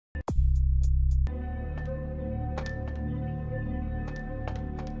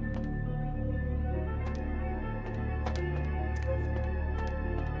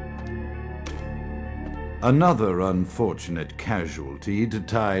Another unfortunate casualty to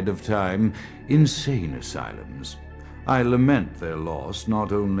tide of time, insane asylums. I lament their loss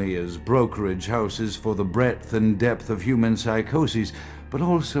not only as brokerage houses for the breadth and depth of human psychoses, but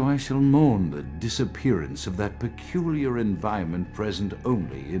also I shall mourn the disappearance of that peculiar environment present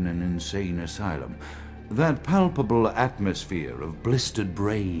only in an insane asylum. That palpable atmosphere of blistered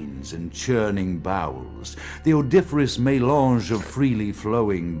brains and churning bowels, the odoriferous melange of freely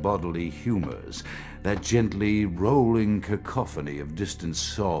flowing bodily humors, that gently rolling cacophony of distant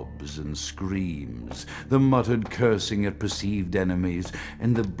sobs and screams, the muttered cursing at perceived enemies,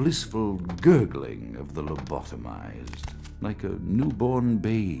 and the blissful gurgling of the lobotomized, like a newborn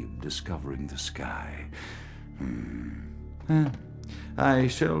babe discovering the sky. I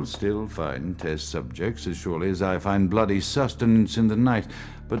shall still find test subjects as surely as I find bloody sustenance in the night,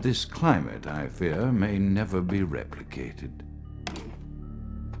 but this climate, I fear, may never be replicated.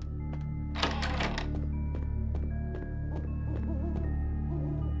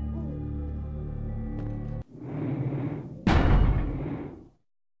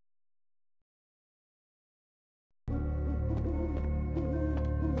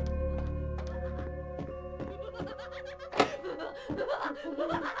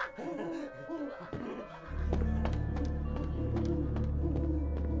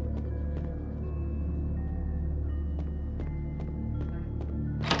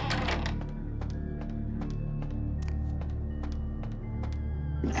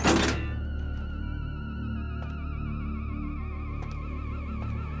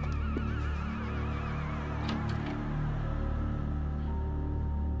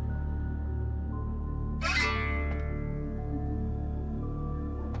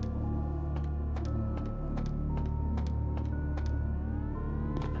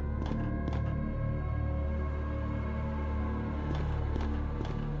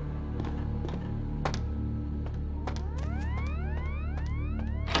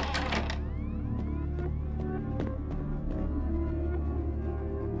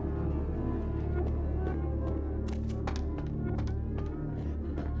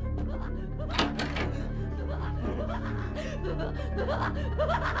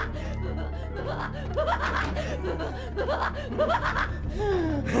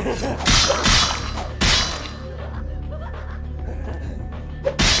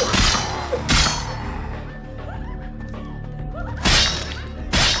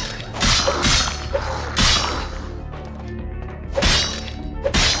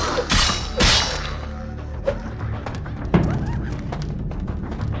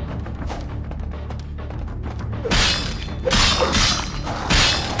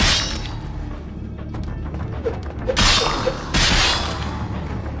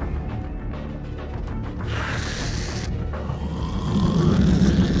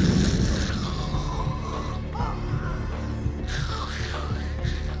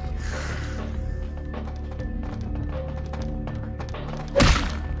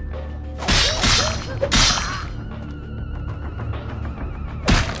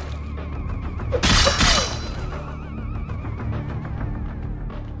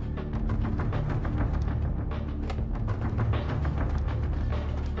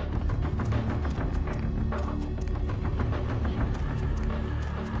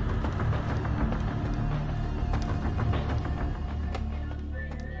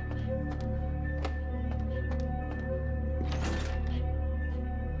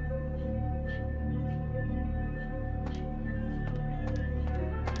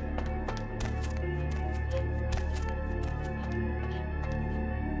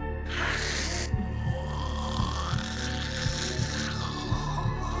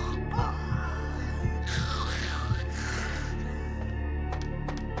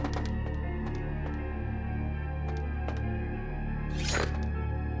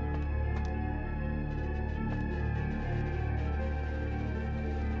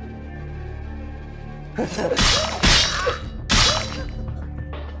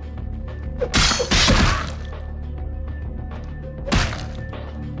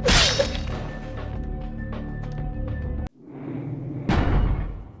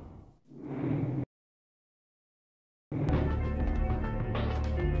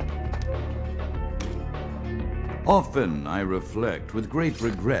 Often I reflect with great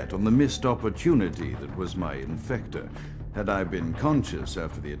regret on the missed opportunity that was my infector. Had I been conscious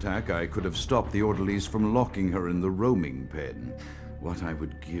after the attack, I could have stopped the orderlies from locking her in the roaming pen. What I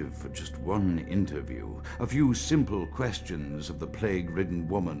would give for just one interview, a few simple questions of the plague-ridden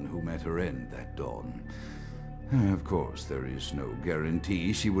woman who met her end that dawn. Of course, there is no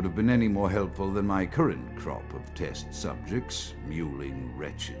guarantee she would have been any more helpful than my current crop of test subjects, mewling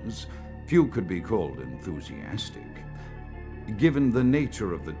wretches. Few could be called enthusiastic. Given the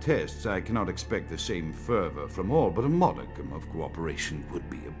nature of the tests, I cannot expect the same fervor from all, but a modicum of cooperation would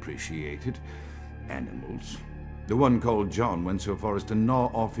be appreciated. Animals. The one called John went so far as to gnaw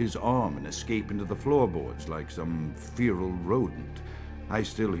off his arm and escape into the floorboards like some feral rodent. I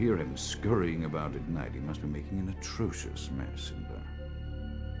still hear him scurrying about at night. He must be making an atrocious mess in there.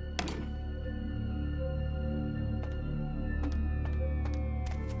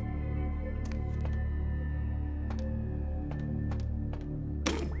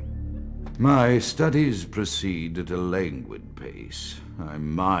 My studies proceed at a languid pace.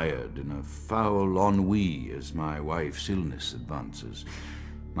 I'm mired in a foul ennui as my wife's illness advances.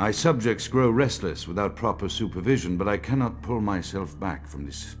 My subjects grow restless without proper supervision, but I cannot pull myself back from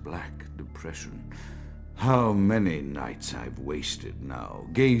this black depression. How many nights I've wasted now,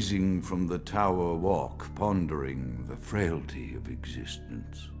 gazing from the tower walk, pondering the frailty of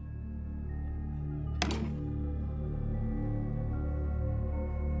existence.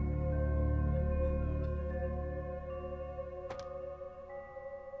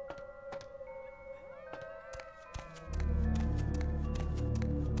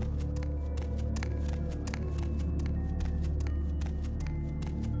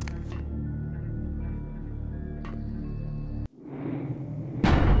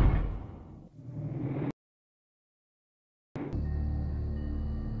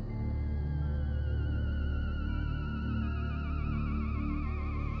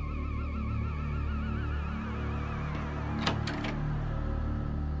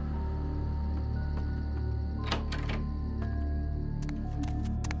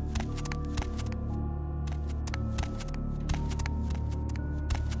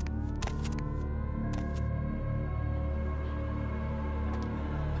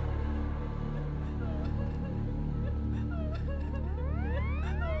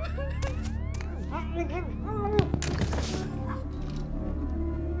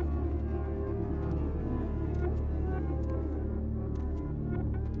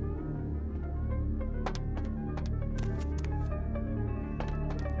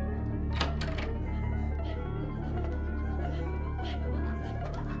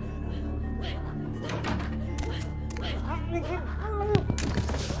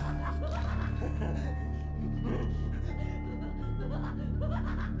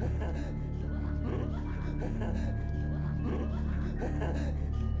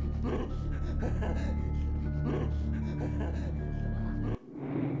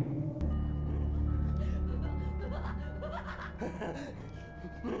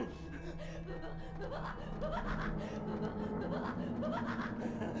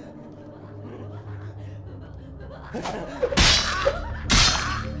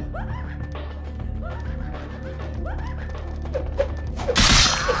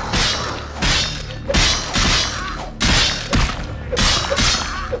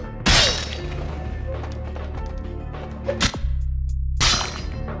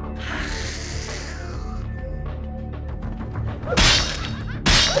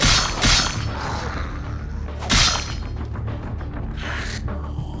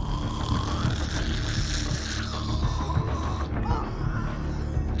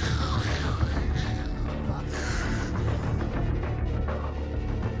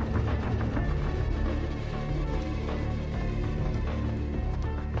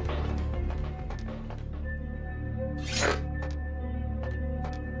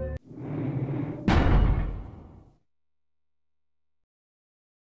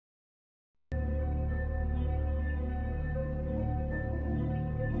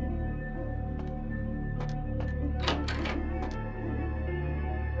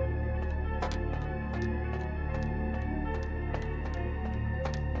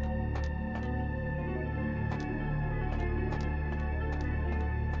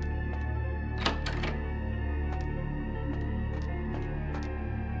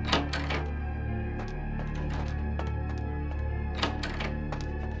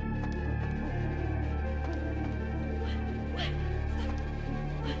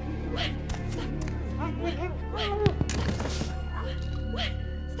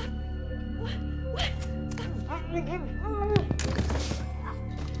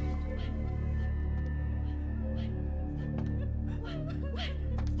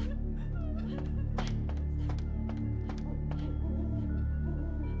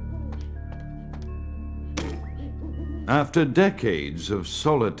 After decades of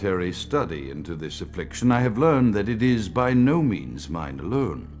solitary study into this affliction, I have learned that it is by no means mine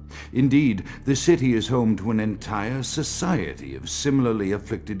alone. Indeed, the city is home to an entire society of similarly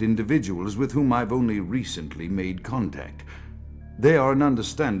afflicted individuals with whom I've only recently made contact. They are an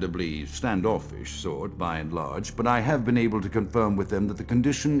understandably standoffish sort, by and large, but I have been able to confirm with them that the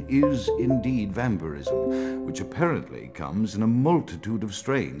condition is indeed vampirism, which apparently comes in a multitude of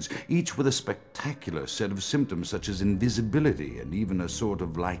strains, each with a spectacular set of symptoms such as invisibility and even a sort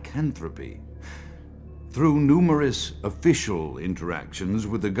of lycanthropy. Through numerous official interactions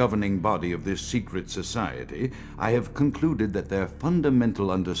with the governing body of this secret society, I have concluded that their fundamental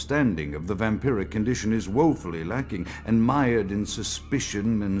understanding of the vampiric condition is woefully lacking and mired in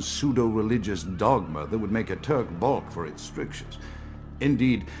suspicion and pseudo-religious dogma that would make a Turk balk for its strictures.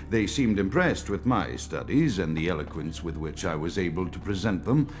 Indeed, they seemed impressed with my studies and the eloquence with which I was able to present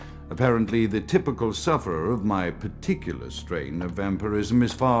them. Apparently, the typical sufferer of my particular strain of vampirism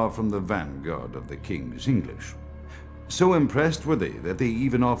is far from the vanguard of the King's English. So impressed were they that they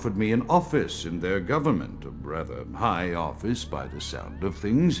even offered me an office in their government, a rather high office by the sound of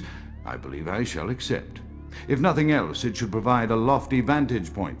things. I believe I shall accept. If nothing else, it should provide a lofty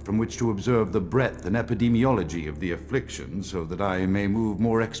vantage point from which to observe the breadth and epidemiology of the affliction, so that I may move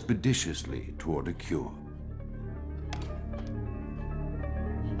more expeditiously toward a cure.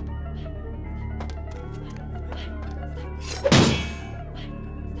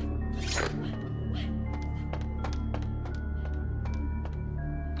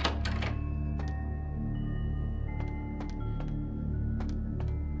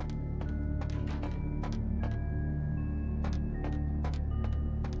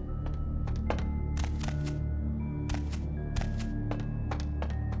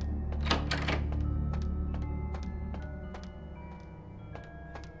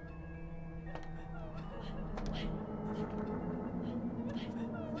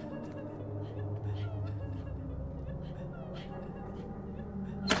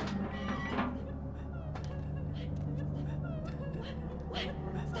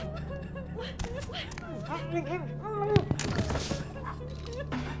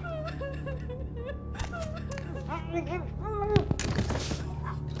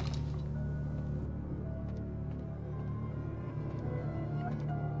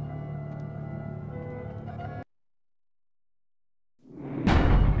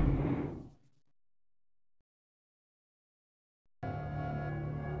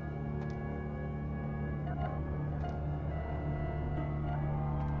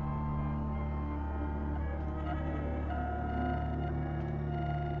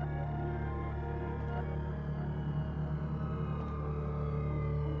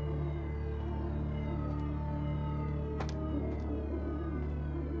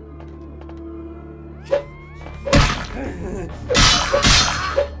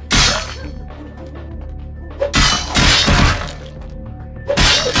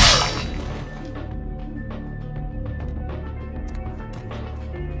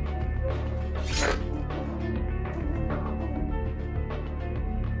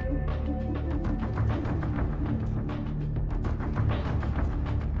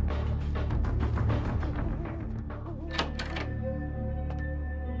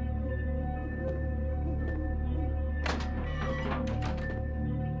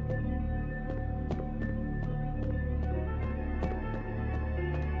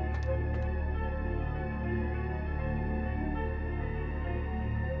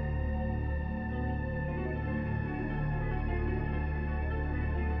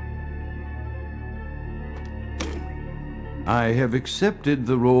 I have accepted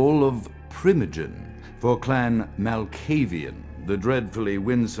the role of Primogen for Clan Malkavian, the dreadfully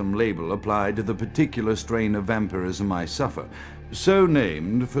winsome label applied to the particular strain of vampirism I suffer, so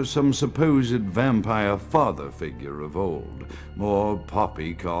named for some supposed vampire father figure of old, more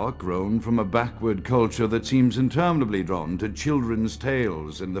poppycock grown from a backward culture that seems interminably drawn to children's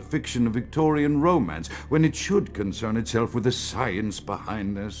tales and the fiction of Victorian romance, when it should concern itself with the science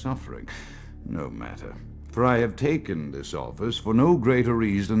behind their suffering. No matter. For I have taken this office for no greater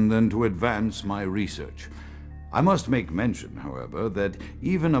reason than to advance my research. I must make mention, however, that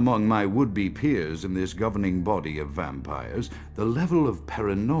even among my would-be peers in this governing body of vampires, the level of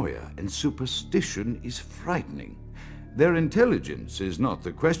paranoia and superstition is frightening. Their intelligence is not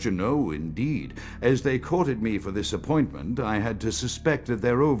the question, no, indeed. As they courted me for this appointment, I had to suspect that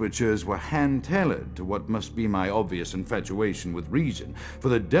their overtures were hand-tailored to what must be my obvious infatuation with reason, for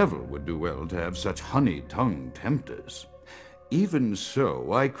the devil would do well to have such honey-tongued tempters. Even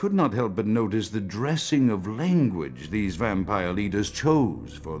so, I could not help but notice the dressing of language these vampire leaders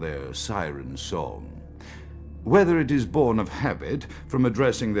chose for their siren song. Whether it is born of habit, from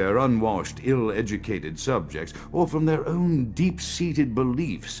addressing their unwashed, ill-educated subjects, or from their own deep-seated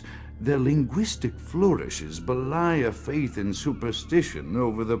beliefs, Their linguistic flourishes belie a faith in superstition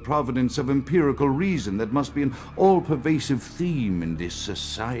over the providence of empirical reason that must be an all-pervasive theme in this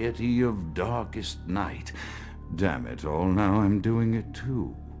society of darkest night. Damn it all, now I'm doing it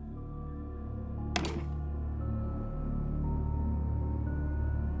too.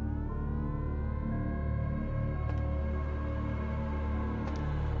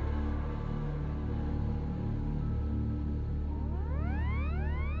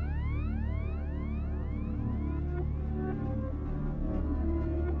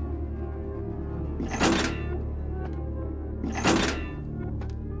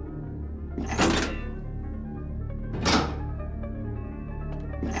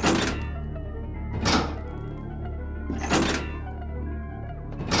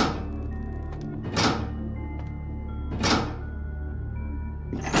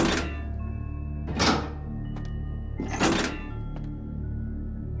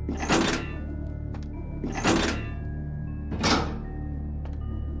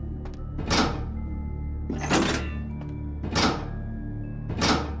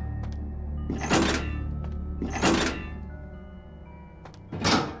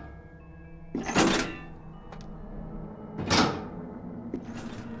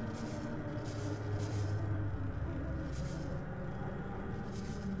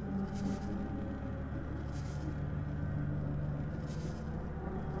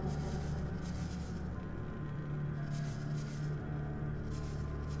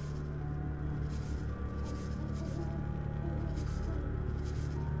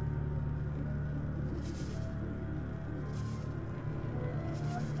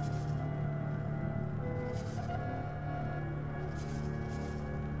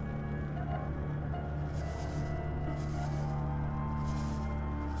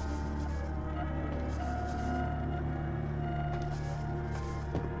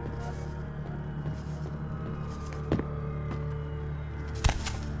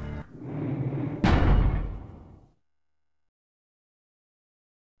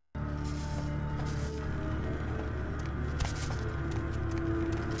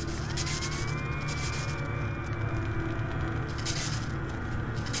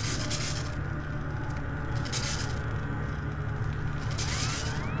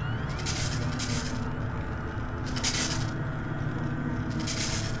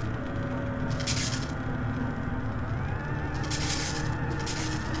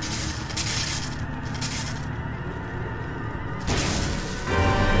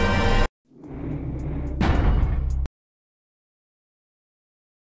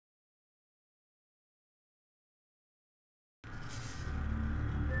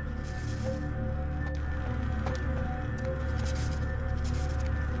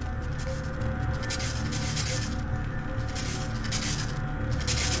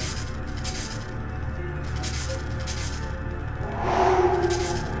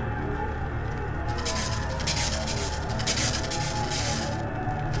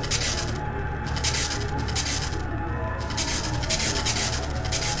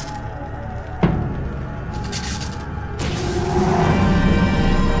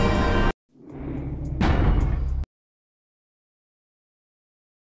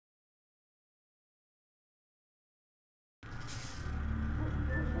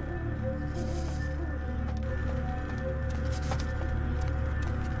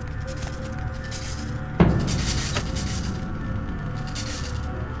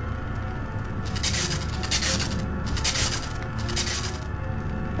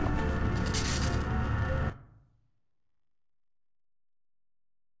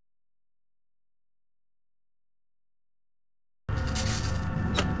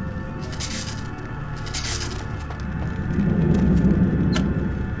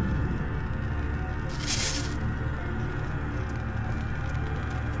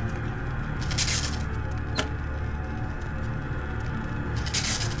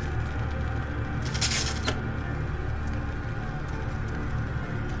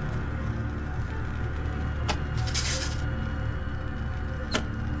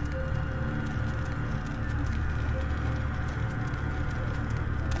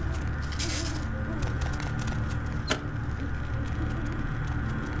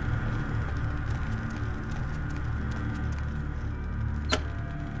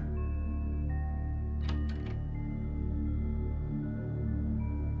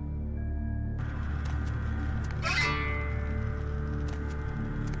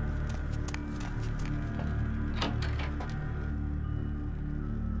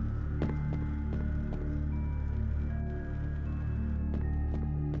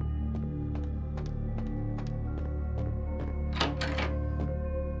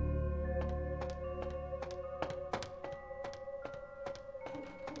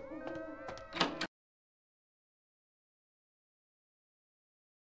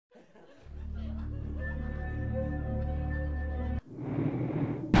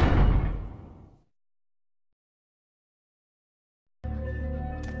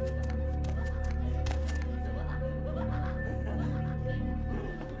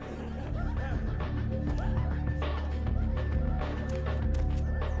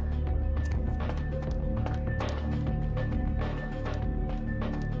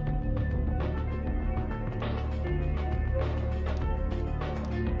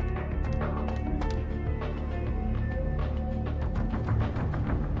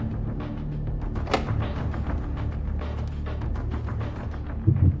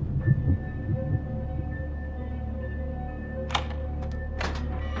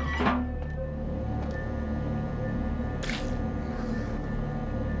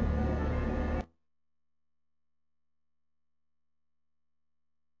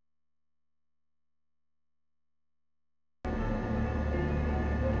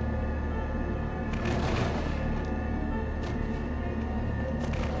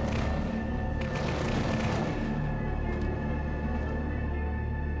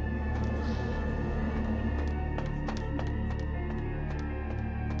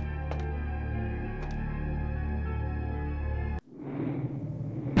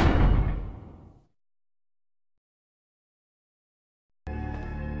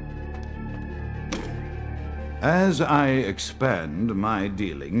 As I expand my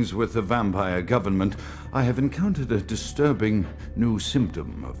dealings with the vampire government, I have encountered a disturbing new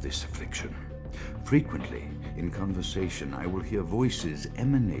symptom of this affliction. Frequently, in conversation, I will hear voices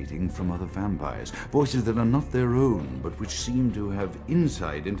emanating from other vampires, voices that are not their own, but which seem to have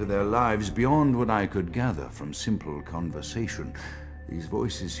insight into their lives beyond what I could gather from simple conversation. These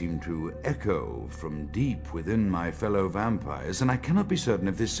voices seem to echo from deep within my fellow vampires, and I cannot be certain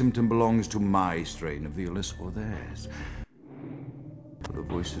if this symptom belongs to my strain of the illness or theirs. For the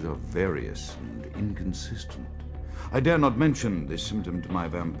voices are various and inconsistent. I dare not mention this symptom to my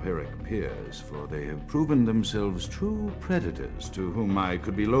vampiric peers, for they have proven themselves true predators to whom I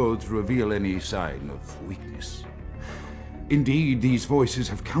could be loath to reveal any sign of weakness. Indeed, these voices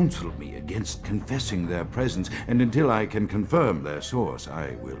have counseled me against confessing their presence, and until I can confirm their source,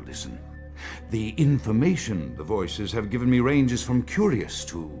 I will listen. The information the voices have given me ranges from curious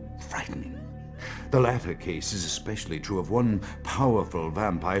to frightening. The latter case is especially true of one powerful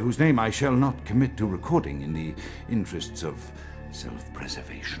vampire whose name I shall not commit to recording in the interests of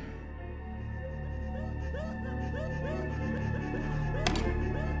self-preservation.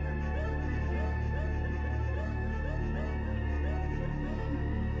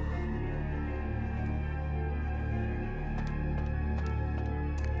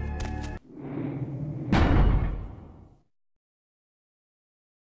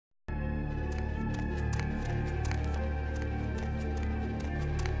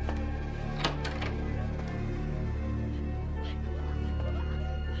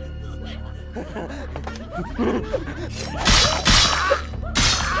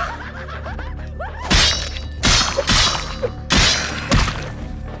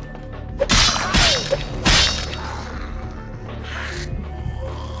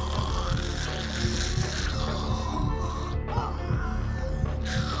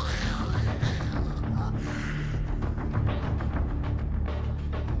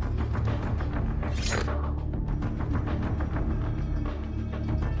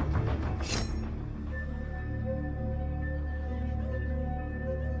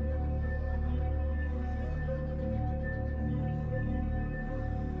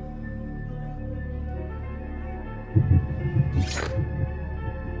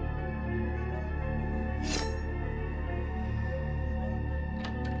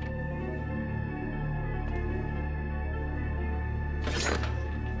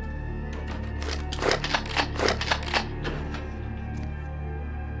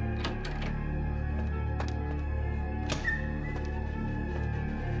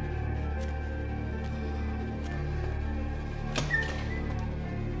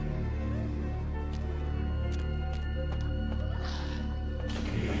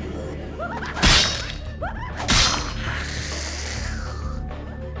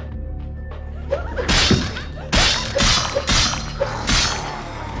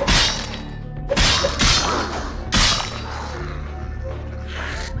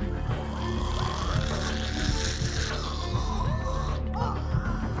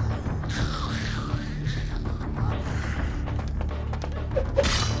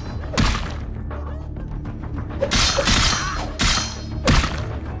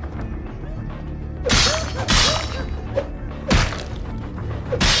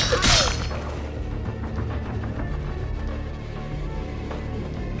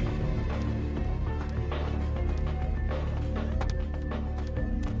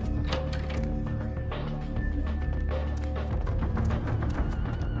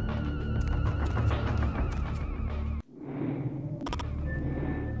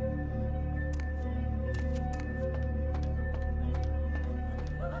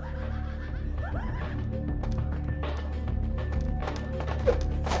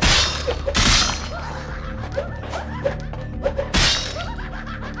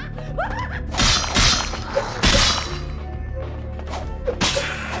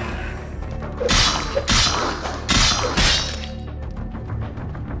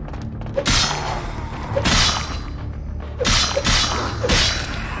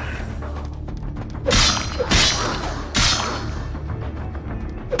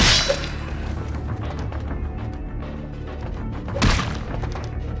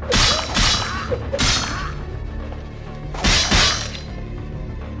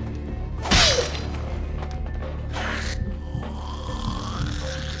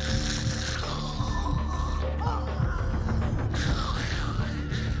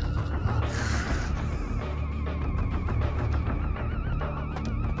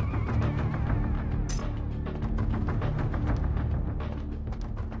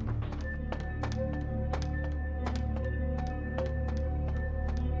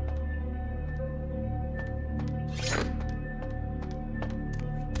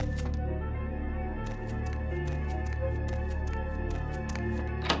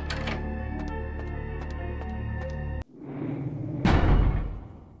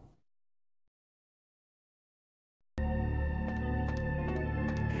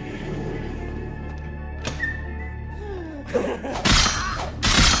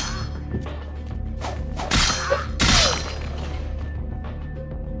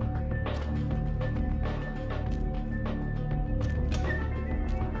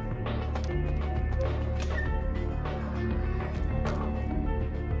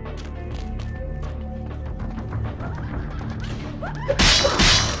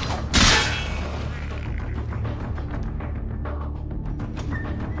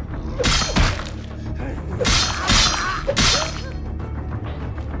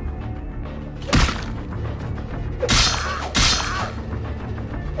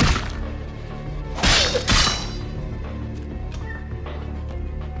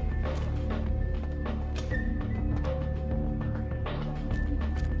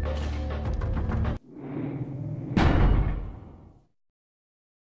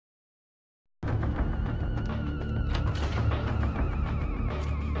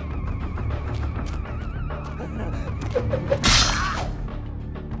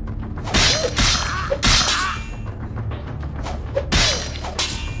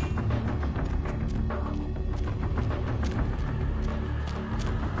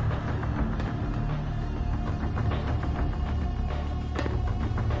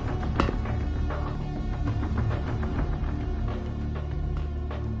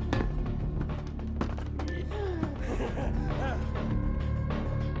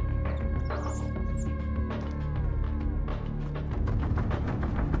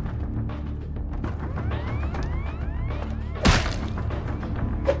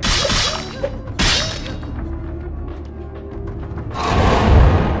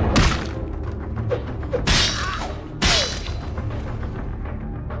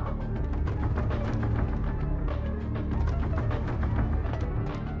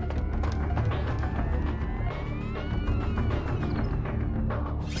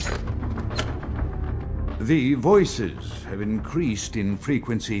 The voices have increased in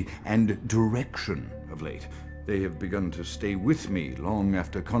frequency and direction of late. They have begun to stay with me long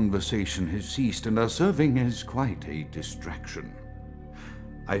after conversation has ceased and are serving as quite a distraction.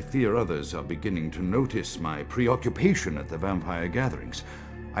 I fear others are beginning to notice my preoccupation at the vampire gatherings.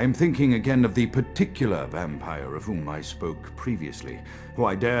 I am thinking again of the particular vampire of whom I spoke previously, who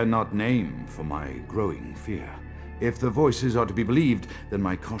I dare not name for my growing fear. If the voices are to be believed, then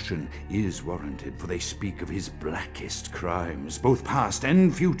my caution is warranted, for they speak of his blackest crimes, both past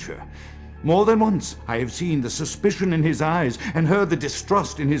and future. More than once I have seen the suspicion in his eyes and heard the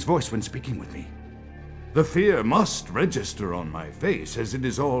distrust in his voice when speaking with me. The fear must register on my face, as it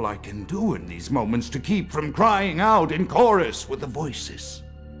is all I can do in these moments to keep from crying out in chorus with the voices.